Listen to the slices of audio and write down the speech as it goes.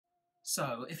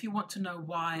So, if you want to know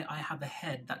why I have a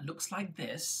head that looks like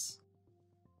this,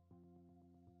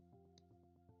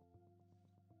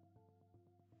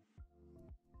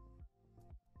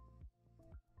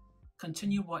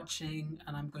 continue watching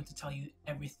and I'm going to tell you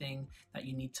everything that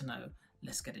you need to know.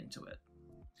 Let's get into it.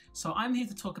 So I'm here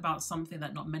to talk about something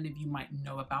that not many of you might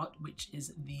know about, which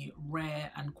is the rare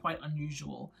and quite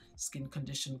unusual skin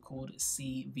condition called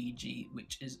CVG,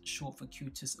 which is short for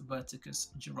Cutis Verticis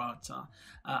Gyrata.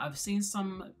 I've seen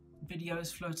some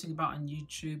videos floating about on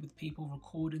YouTube with people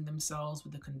recording themselves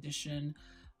with the condition.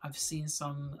 I've seen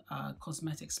some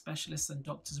cosmetic specialists and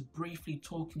doctors briefly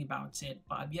talking about it,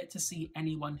 but I've yet to see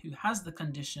anyone who has the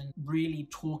condition really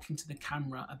talking to the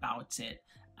camera about it.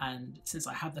 And since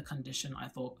I have the condition, I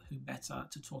thought who better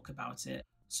to talk about it.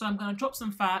 So I'm going to drop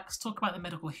some facts, talk about the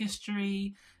medical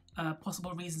history,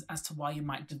 possible reasons as to why you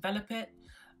might develop it.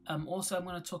 Also, I'm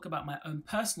going to talk about my own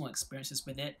personal experiences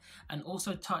with it, and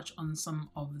also touch on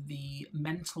some of the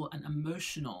mental and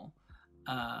emotional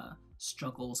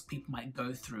struggles people might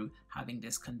go through having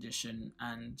this condition.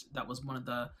 And that was one of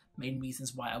the main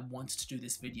reasons why I wanted to do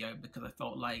this video, because I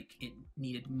felt like it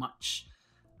needed much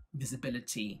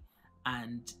visibility.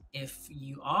 And if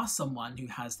you are someone who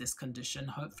has this condition,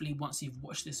 hopefully once you've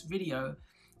watched this video,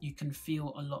 you can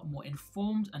feel a lot more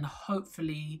informed and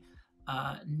hopefully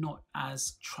not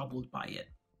as troubled by it.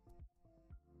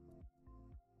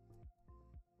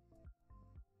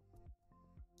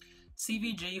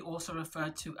 CVG, also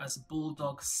referred to as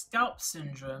bulldog scalp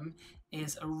syndrome,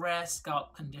 is a rare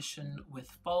scalp condition with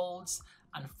folds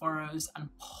and furrows and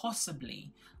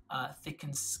possibly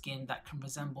thickened skin that can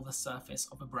resemble the surface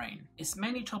of a brain. It's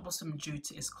mainly troublesome due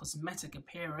to its cosmetic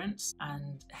appearance,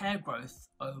 and hair growth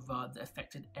over the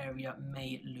affected area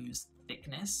may lose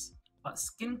thickness, but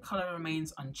skin color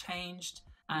remains unchanged,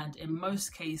 and in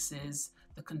most cases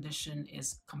the condition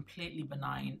is completely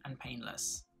benign and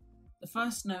painless. The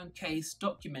first known case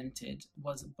documented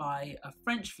was by a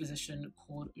French physician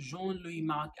called Jean-Louis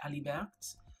Marc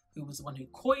Alibert, who was the one who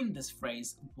coined this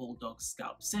phrase bulldog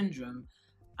scalp syndrome,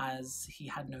 as he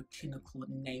had no clinical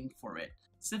name for it.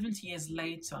 70 years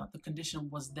later, the condition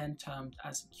was then termed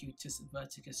as Cutis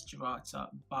Verticis Gyrata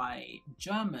by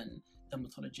German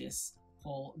dermatologist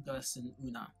Paul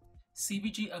Gerson-Unna.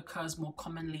 CVG occurs more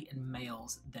commonly in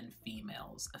males than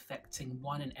females, affecting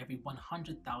 1 in every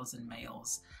 100,000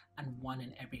 males and 1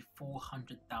 in every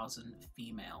 400,000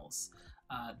 females.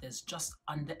 There's just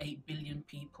under 8 billion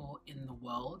people in the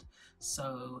world,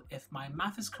 so if my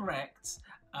math is correct,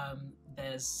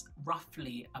 there's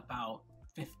roughly about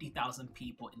 50,000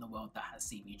 people in the world that has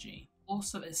CVG.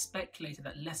 Also, it's speculated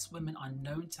that less women are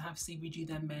known to have CVG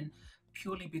than men,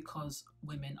 purely because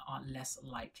women are less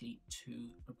likely to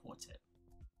report it.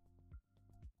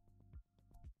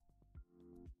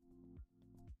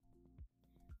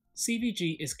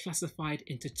 CVG is classified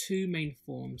into two main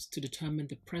forms to determine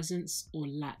the presence or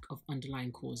lack of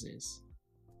underlying causes.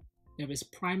 There is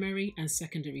primary and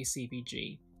secondary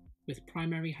CVG, with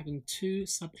primary having two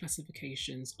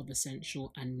subclassifications of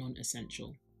essential and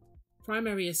non-essential.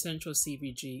 Primary essential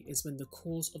CVG is when the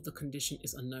cause of the condition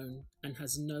is unknown and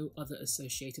has no other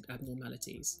associated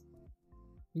abnormalities.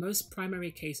 Most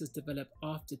primary cases develop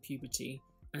after puberty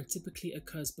and typically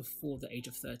occurs before the age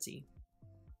of 30.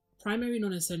 Primary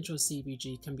non-essential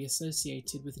CVG can be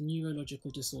associated with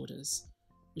neurological disorders,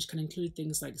 which can include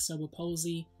things like cerebral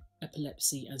palsy,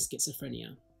 epilepsy, and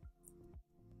schizophrenia.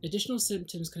 Additional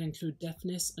symptoms can include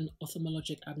deafness and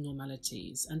ophthalmologic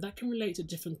abnormalities, and that can relate to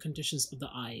different conditions of the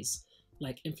eyes,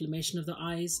 like inflammation of the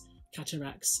eyes,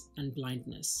 cataracts, and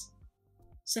blindness.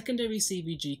 Secondary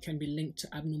CVG can be linked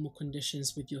to abnormal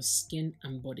conditions with your skin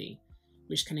and body,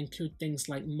 which can include things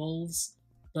like moles,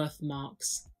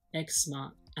 birthmarks,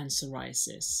 eczema, and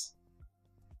psoriasis.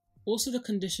 Also, the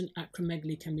condition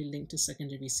acromegaly can be linked to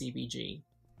secondary CVG.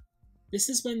 This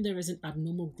is when there is an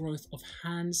abnormal growth of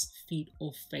hands, feet,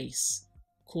 or face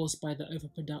caused by the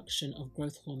overproduction of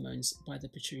growth hormones by the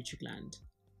pituitary gland.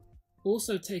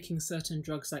 Also, taking certain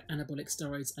drugs like anabolic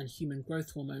steroids and human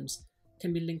growth hormones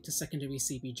can be linked to secondary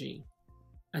CVG,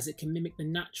 as it can mimic the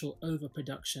natural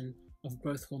overproduction of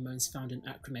growth hormones found in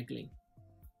acromegaly.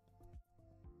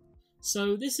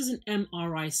 So this is an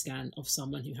MRI scan of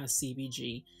someone who has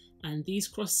CVG, and these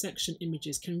cross-section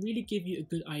images can really give you a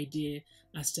good idea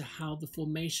as to how the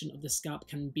formation of the scalp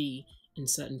can be in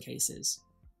certain cases.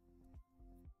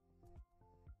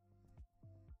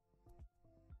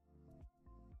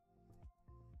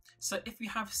 So if you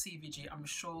have CVG, I'm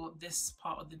sure this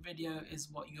part of the video is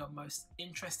what you are most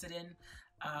interested in.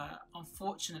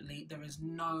 Unfortunately, there is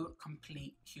no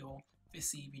complete cure for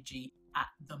CVG at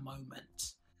the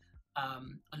moment.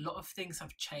 A lot of things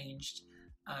have changed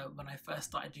when I first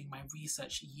started doing my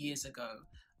research years ago.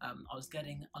 I was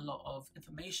getting a lot of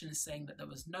information saying that there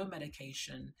was no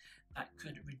medication that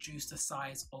could reduce the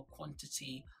size or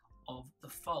quantity of the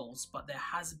folds, but there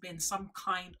has been some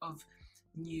kind of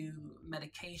new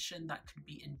medication that could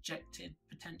be injected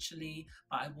potentially,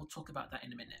 but I will talk about that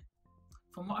in a minute.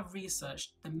 From what I've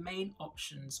researched, the main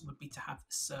options would be to have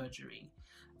surgery.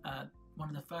 One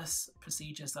of the first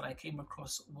procedures that I came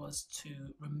across was to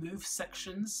remove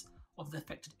sections of the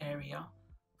affected area,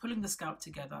 pulling the scalp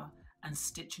together and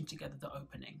stitching together the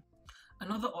opening.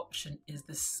 Another option is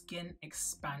the skin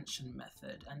expansion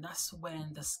method, and that's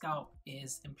when the scalp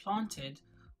is implanted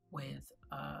with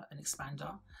an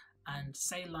expander and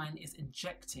saline is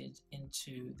injected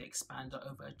into the expander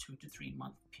over a 2 to 3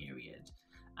 month period.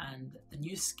 And the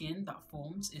new skin that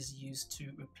forms is used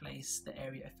to replace the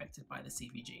area affected by the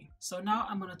CVG. So now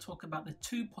I'm going to talk about the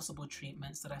 2 possible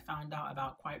treatments that I found out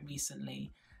about quite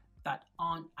recently that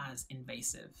aren't as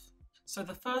invasive. So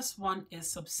the first one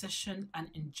is subcision and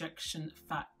injection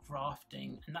fat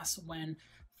grafting, and that's when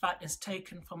fat is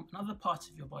taken from another part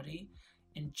of your body,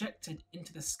 injected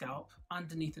into the scalp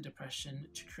underneath the depression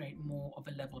to create more of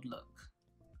a leveled look.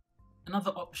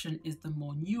 Another option is the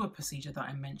more newer procedure that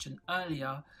I mentioned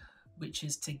earlier, which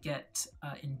is to get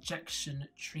injection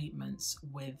treatments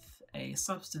with a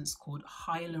substance called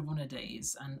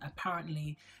hyaluronidase, and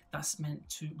apparently that's meant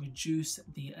to reduce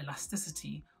the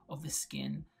elasticity of the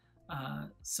skin,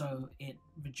 so it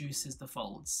reduces the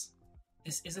folds.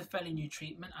 This is a fairly new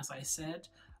treatment, as I said.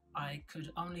 I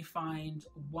could only find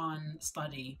one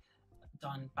study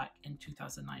done back in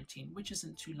 2019, which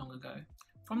isn't too long ago.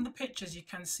 From the pictures, you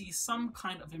can see some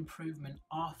kind of improvement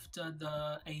after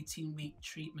the 18-week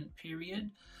treatment period,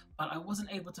 but I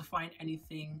wasn't able to find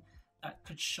anything that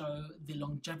could show the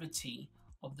longevity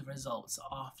of the results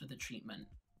after the treatment.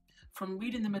 From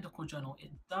reading the medical journal,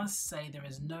 it does say there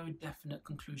is no definite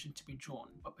conclusion to be drawn,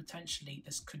 but potentially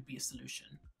this could be a solution.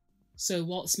 So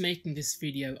whilst making this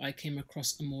video, I came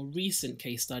across a more recent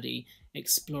case study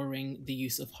exploring the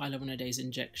use of hyaluronidase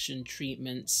injection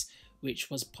treatments,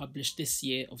 which was published this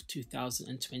year of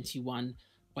 2021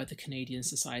 by the Canadian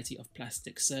Society of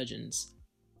Plastic Surgeons.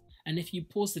 And if you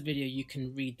pause the video, you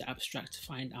can read the abstract to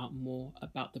find out more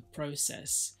about the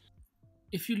process.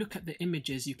 If you look at the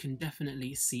images, you can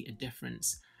definitely see a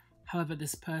difference. However,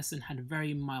 this person had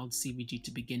very mild CVG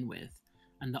to begin with,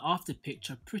 and the after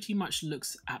picture pretty much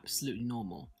looks absolutely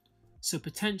normal. So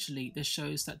potentially this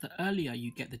shows that the earlier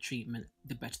you get the treatment,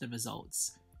 the better the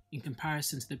results, in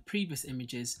comparison to the previous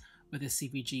images where the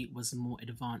CVG was more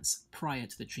advanced prior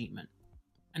to the treatment.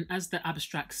 And as the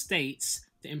abstract states,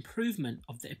 the improvement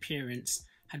of the appearance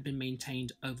had been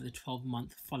maintained over the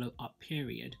 12-month follow-up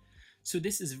period. So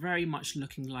this is very much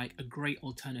looking like a great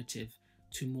alternative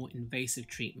to more invasive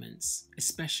treatments,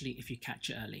 especially if you catch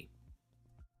it early.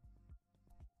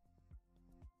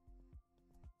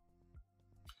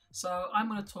 So I'm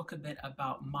going to talk a bit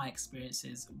about my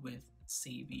experiences with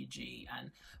CVG,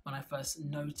 and when I first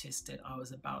noticed it, I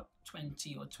was about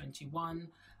 20 or 21.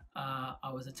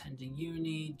 I was attending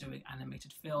uni, doing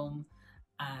animated film,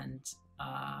 and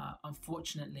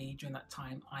unfortunately during that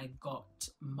time I got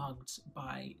mugged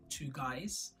by 2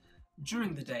 guys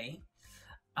during the day,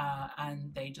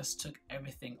 and they just took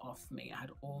everything off me. I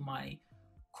had all my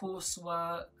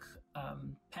coursework,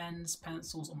 pens,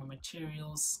 pencils, all my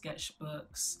materials,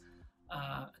 sketchbooks,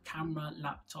 camera,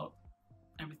 laptop,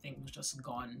 everything was just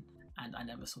gone, and I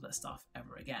never saw that stuff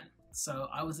ever again. So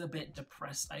I was a bit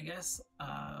depressed, I guess,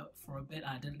 for a bit.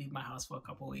 I didn't leave my house for a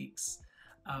couple of weeks.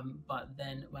 But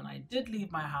then when I did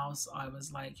leave my house, I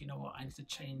was like, you know what, I need to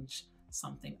change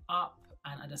something up,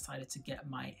 and I decided to get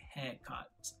my hair cut.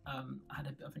 I had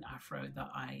a bit of an afro that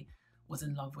I was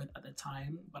in love with at the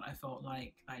time, but I felt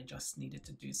like I just needed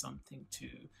to do something to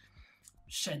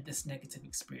shed this negative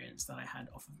experience that I had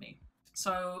off of me.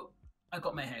 So I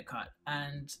got my hair cut,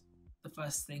 and the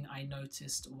first thing I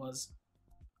noticed was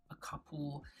a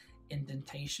couple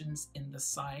indentations in the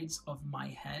sides of my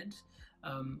head,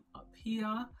 up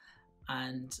here,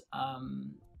 and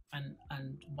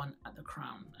one at the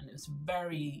crown, and it was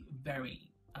very, very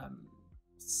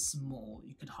small.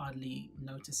 You could hardly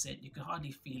notice it, you could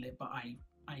hardly feel it, but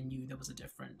I knew there was a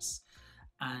difference,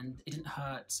 and it didn't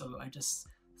hurt, so I just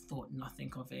thought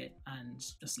nothing of it and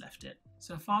just left it.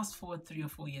 So fast forward 3 or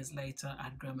 4 years later, I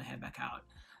had grown my hair back out,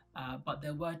 but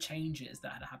there were changes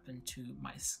that had happened to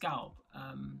my scalp.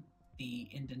 The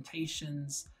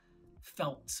indentations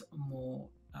felt more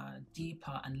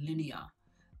deeper and linear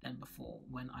than before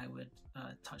when I would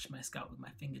touch my scalp with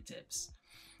my fingertips.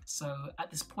 So at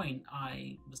this point,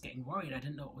 I was getting worried. I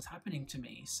didn't know what was happening to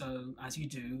me. So as you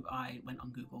do, I went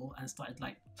on Google and started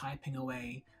like typing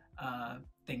away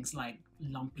things like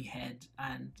lumpy head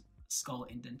and skull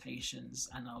indentations,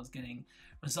 and I was getting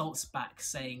results back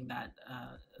saying that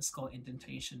a skull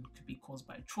indentation could be caused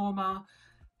by trauma,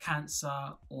 cancer,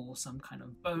 or some kind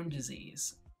of bone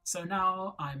disease. So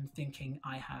now I'm thinking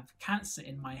I have cancer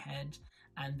in my head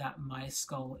and that my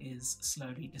skull is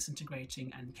slowly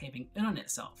disintegrating and caving in on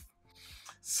itself.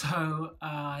 So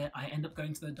I end up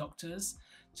going to the doctors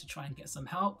to try and get some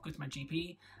help, go to my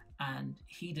GP, and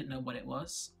he didn't know what it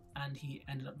was, and he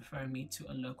ended up referring me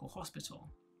to a local hospital.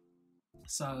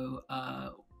 So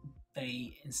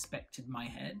they inspected my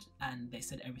head and they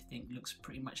said everything looks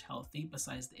pretty much healthy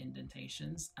besides the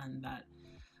indentations, and that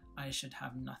I should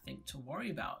have nothing to worry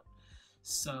about.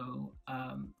 So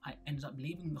I ended up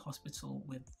leaving the hospital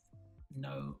with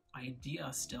no idea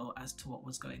still as to what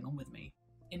was going on with me.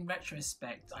 In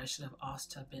retrospect, I should have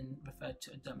asked to have been referred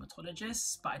to a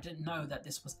dermatologist, but I didn't know that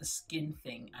this was a skin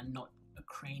thing and not a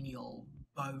cranial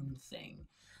bone thing.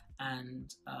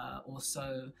 And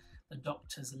also the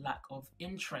doctor's lack of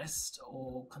interest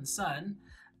or concern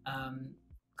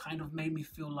kind of made me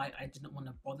feel like I didn't want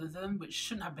to bother them, which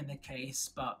shouldn't have been the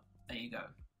case, but there you go.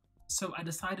 So I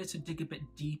decided to dig a bit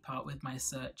deeper with my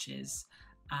searches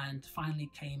and finally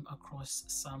came across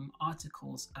some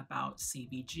articles about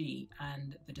CVG,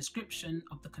 and the description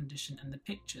of the condition and the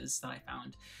pictures that I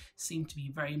found seemed to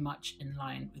be very much in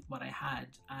line with what I had,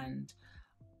 and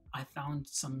I found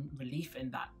some relief in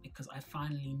that because I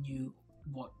finally knew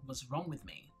what was wrong with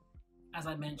me. As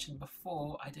I mentioned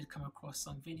before, I did come across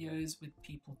some videos with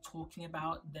people talking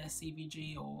about their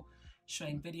CVG or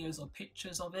showing videos or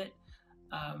pictures of it.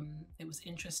 It was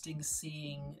interesting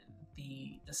seeing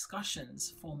the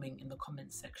discussions forming in the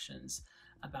comment sections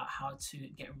about how to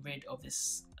get rid of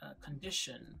this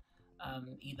condition,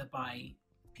 either by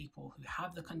people who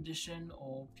have the condition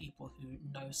or people who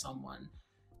know someone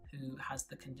who has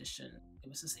the condition. It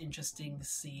was just interesting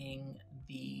seeing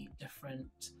the different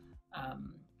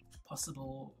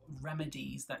possible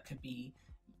remedies that could be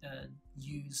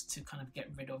used to kind of get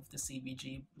rid of the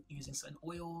CVG, using certain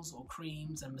oils or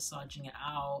creams and massaging it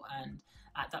out. And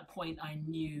at that point I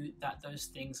knew that those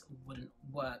things wouldn't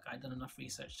work. I'd done enough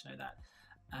research to know that,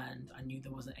 and I knew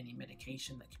there wasn't any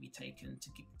medication that could be taken to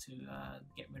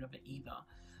get rid of it either.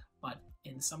 But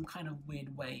in some kind of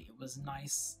weird way, it was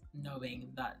nice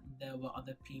knowing that there were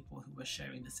other people who were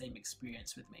sharing the same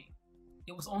experience with me.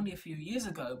 It was only a few years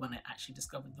ago when I actually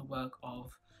discovered the work of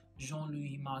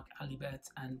Jean-Louis Marc Alibert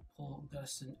and Paul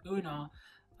Gerson Una,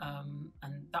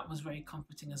 and that was very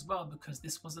comforting as well, because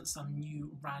this wasn't some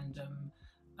new random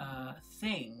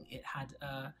thing. It had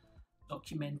a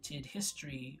documented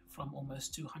history from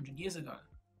almost 200 years ago.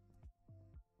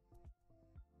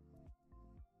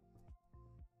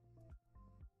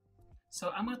 So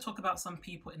I'm going to talk about some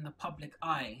people in the public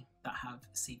eye that have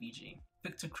CVG.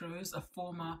 Victor Cruz, a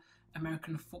former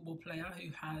American football player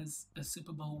who has a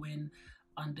Super Bowl win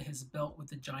under his belt with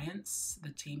the Giants,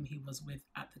 the team he was with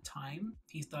at the time.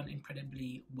 He's done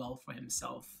incredibly well for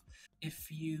himself. If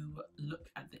you look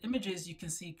at the images, you can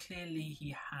see clearly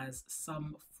he has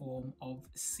some form of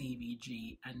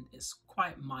CVG, and it's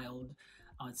quite mild.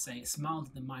 I'd say it's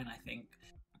milder than mine, I think.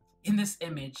 In this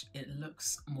image, it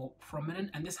looks more prominent,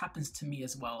 and this happens to me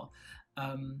as well.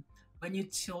 When you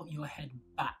tilt your head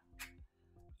back,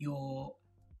 your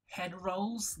head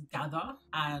rolls gather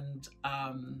and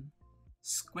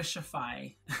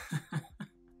squishify.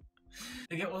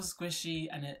 They get all squishy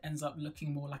and it ends up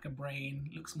looking more like a brain,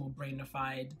 looks more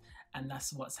brainified, and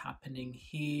that's what's happening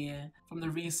here. From the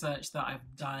research that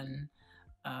I've done,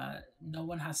 no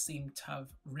one has seemed to have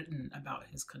written about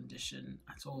his condition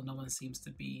at all. No one seems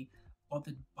to be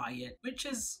bothered by it, which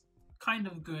is kind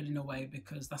of good in a way,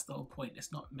 because that's the whole point.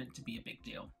 It's not meant to be a big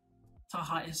deal.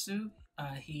 Taha Issou,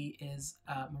 he is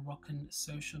a Moroccan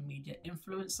social media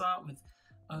influencer with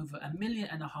over 1.5 million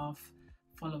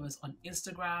followers on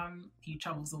Instagram. He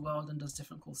travels the world and does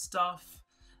different cool stuff.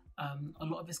 A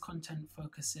lot of his content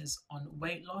focuses on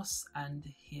weight loss and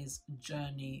his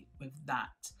journey with that.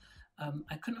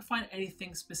 I couldn't find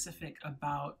anything specific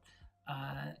about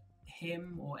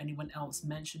him or anyone else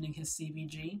mentioning his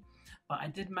CVG, but I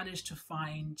did manage to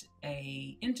find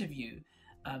an interview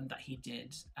that he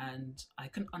did, and I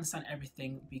couldn't understand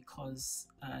everything because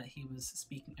he was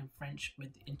speaking in French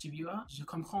with the interviewer. Je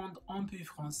comprends un peu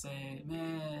français,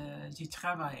 mais j'y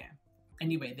travaille.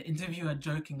 Anyway, the interviewer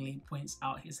jokingly points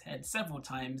out his head several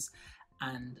times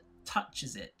and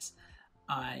touches it.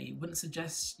 I wouldn't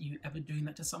suggest you ever doing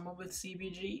that to someone with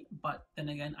CVG, but then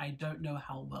again, I don't know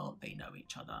how well they know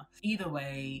each other. Either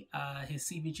way, his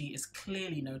CVG is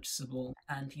clearly noticeable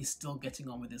and he's still getting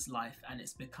on with his life, and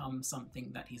it's become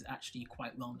something that he's actually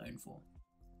quite well known for.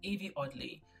 Evie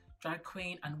Oddly, drag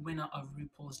queen and winner of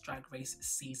RuPaul's Drag Race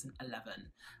Season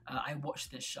 11. I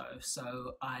watched this show,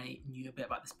 so I knew a bit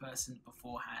about this person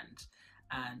beforehand.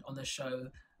 And on the show,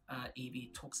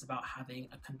 Evie talks about having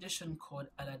a condition called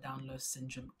Ehlers-Danlos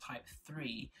syndrome type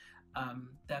 3.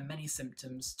 There are many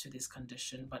symptoms to this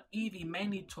condition, but Evie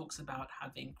mainly talks about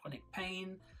having chronic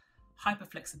pain,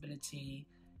 hyperflexibility,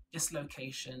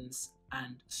 dislocations,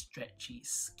 and stretchy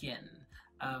skin.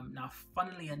 Now,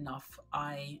 funnily enough,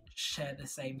 I share the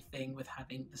same thing with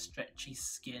having the stretchy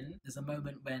skin. There's a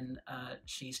moment when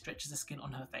she stretches the skin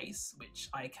on her face, which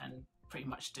I can pretty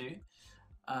much do.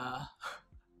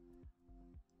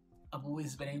 I've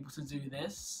always been able to do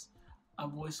this.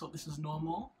 I've always thought this was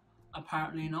normal.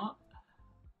 Apparently not.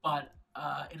 But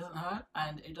it doesn't hurt,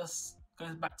 and it just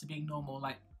goes back to being normal,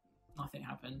 like nothing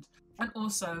happened. And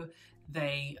also,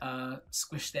 they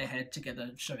squish their head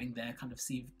together, showing their kind of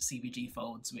CVG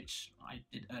folds, which I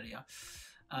did earlier.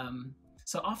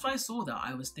 So after I saw that,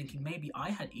 I was thinking maybe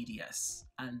I had EDS,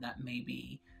 and that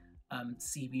maybe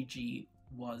CVG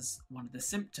was one of the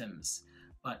symptoms.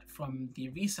 But from the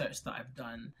research that I've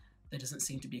done, there doesn't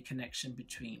seem to be a connection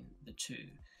between the two.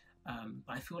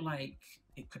 But I feel like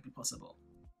it could be possible.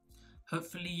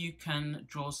 Hopefully you can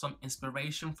draw some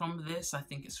inspiration from this. I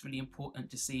think it's really important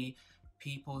to see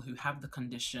people who have the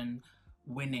condition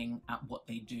winning at what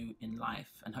they do in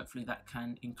life, and hopefully that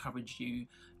can encourage you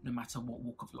no matter what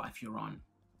walk of life you're on.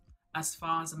 As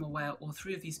far as I'm aware, all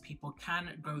three of these people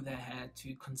can grow their hair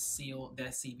to conceal their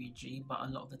CVG, but a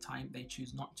lot of the time they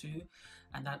choose not to.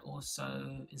 And that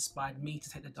also inspired me to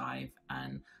take the dive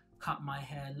and cut my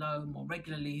hair low more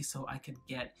regularly so I could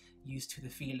get used to the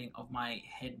feeling of my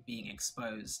head being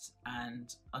exposed.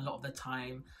 And a lot of the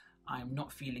time I'm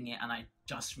not feeling it and I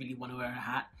just really want to wear a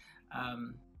hat,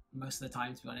 most of the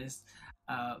time, to be honest.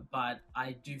 But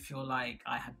I do feel like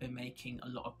I have been making a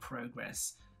lot of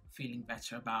progress, feeling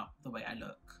better about the way I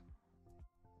look.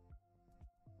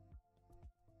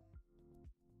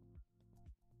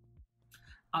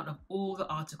 Out of all the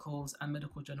articles and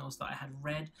medical journals that I had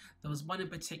read, there was one in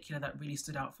particular that really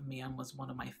stood out for me and was one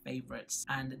of my favorites.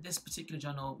 And this particular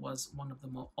journal was one of the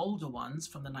more older ones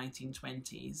from the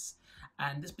 1920s.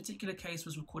 And this particular case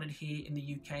was recorded here in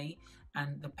the UK,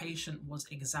 and the patient was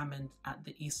examined at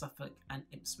the East Suffolk and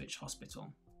Ipswich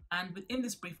Hospital. And within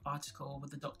this brief article,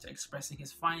 with the doctor expressing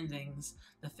his findings,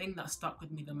 the thing that stuck with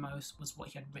me the most was what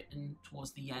he had written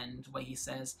towards the end, where he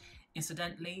says,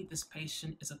 "Incidentally, this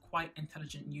patient is a quite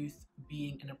intelligent youth,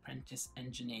 being an apprentice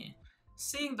engineer."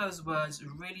 Seeing those words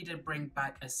really did bring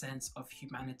back a sense of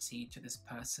humanity to this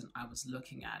person I was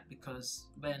looking at, because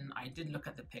when I did look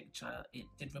at the picture, it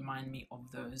did remind me of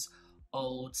those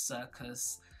old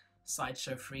circus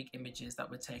sideshow freak images that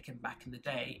were taken back in the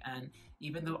day. And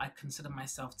even though I consider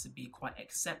myself to be quite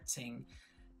accepting,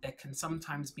 there can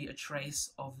sometimes be a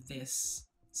trace of this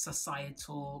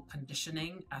societal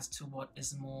conditioning as to what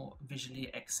is more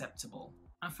visually acceptable.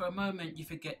 And for a moment you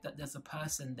forget that there's a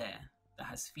person there that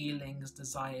has feelings,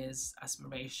 desires,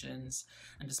 aspirations.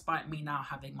 And despite me now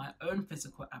having my own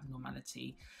physical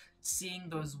abnormality, seeing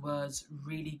those words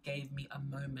really gave me a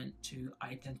moment to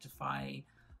identify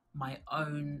my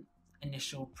own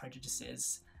initial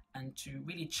prejudices and to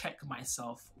really check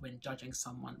myself when judging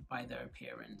someone by their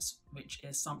appearance, which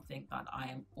is something that I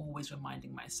am always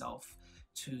reminding myself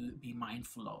to be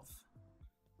mindful of.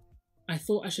 I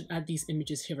thought I should add these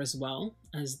images here as well,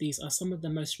 as these are some of the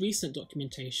most recent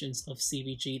documentations of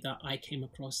CVG that I came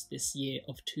across this year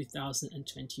of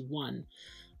 2021,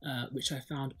 which I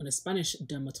found on a Spanish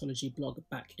dermatology blog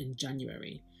back in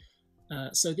January.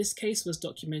 So this case was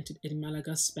documented in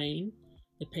Malaga, Spain.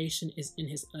 The patient is in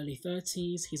his early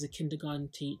 30s, he's a kindergarten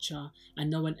teacher, and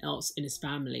no one else in his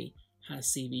family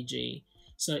has CVG.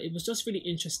 So it was just really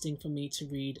interesting for me to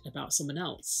read about someone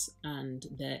else and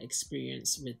their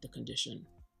experience with the condition.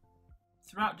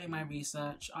 Throughout doing my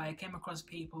research, I came across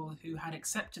people who had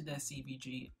accepted their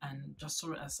CVG and just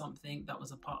saw it as something that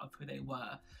was a part of who they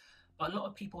were. But a lot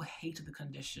of people hated the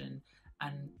condition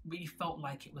and really felt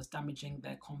like it was damaging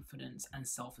their confidence and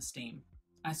self-esteem.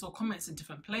 I saw comments in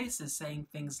different places saying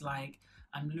things like,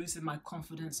 "I'm losing my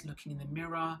confidence looking in the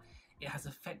mirror, it has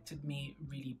affected me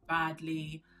really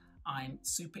badly, I'm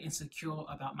super insecure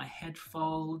about my head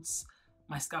folds,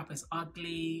 my scalp is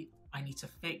ugly, I need to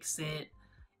fix it,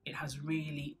 it has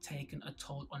really taken a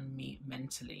toll on me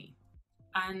mentally."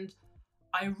 And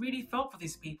I really felt for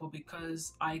these people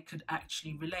because I could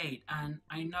actually relate, and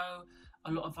I know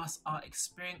a lot of us are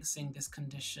experiencing this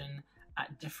condition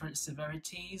at different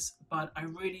severities, but I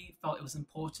really felt it was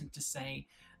important to say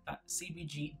that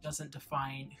CVG doesn't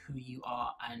define who you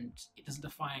are and it doesn't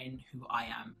define who I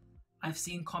am. I've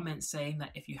seen comments saying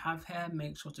that if you have hair,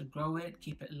 make sure to grow it,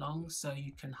 keep it long so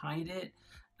you can hide it.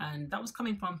 And that was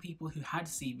coming from people who had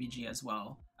CVG as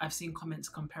well. I've seen comments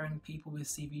comparing people with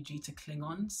CVG to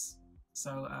Klingons.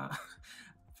 So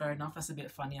fair enough, that's a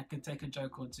bit funny. I could take a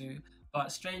joke or two.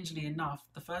 But strangely enough,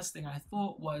 the first thing I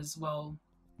thought was, well,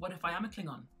 what if I am a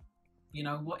Klingon? You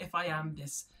know, what if I am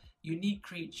this unique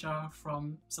creature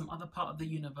from some other part of the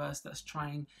universe that's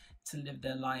trying to live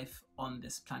their life on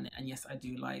this planet? And yes, I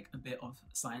do like a bit of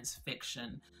science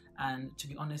fiction. And to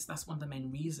be honest, that's one of the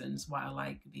main reasons why I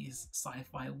like these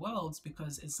sci-fi worlds,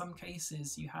 because in some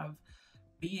cases you have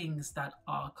beings that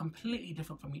are completely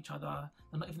different from each other.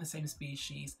 They're not even the same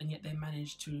species, and yet they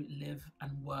manage to live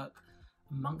and work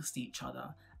amongst each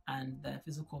other, and their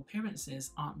physical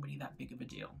appearances aren't really that big of a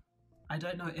deal. I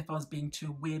don't know if I was being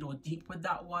too weird or deep with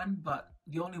that one, but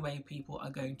the only way people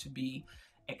are going to be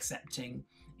accepting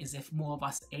is if more of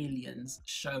us aliens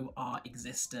show our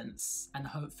existence, and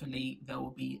hopefully there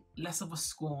will be less of a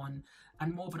scorn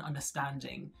and more of an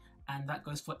understanding, and that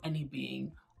goes for any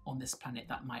being on this planet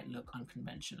that might look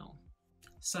unconventional.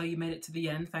 So you made it to the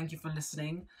end. Thank you for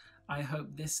listening. I hope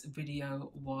this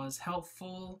video was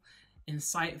helpful,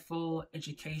 insightful,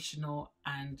 educational,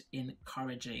 and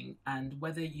encouraging. And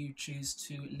whether you choose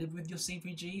to live with your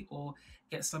CVG or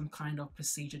get some kind of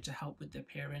procedure to help with the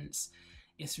appearance,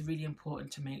 it's really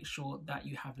important to make sure that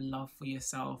you have love for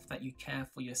yourself, that you care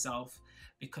for yourself,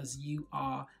 because you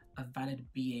are a valid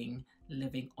being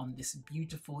living on this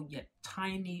beautiful yet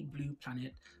tiny blue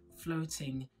planet,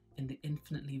 floating in the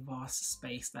infinitely vast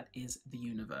space that is the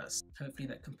universe. Hopefully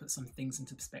that can put some things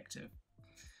into perspective.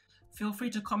 Feel free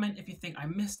to comment if you think I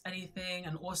missed anything,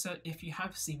 and also if you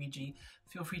have CVG,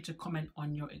 feel free to comment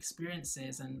on your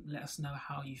experiences and let us know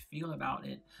how you feel about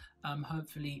it.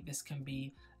 Hopefully this can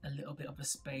be a little bit of a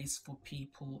space for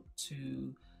people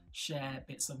to share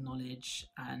bits of knowledge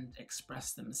and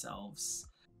express themselves.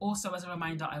 Also, as a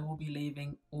reminder, I will be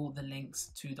leaving all the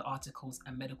links to the articles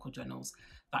and medical journals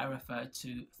that I refer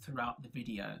to throughout the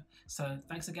video. So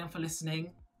thanks again for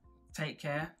listening, take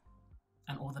care,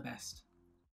 and all the best.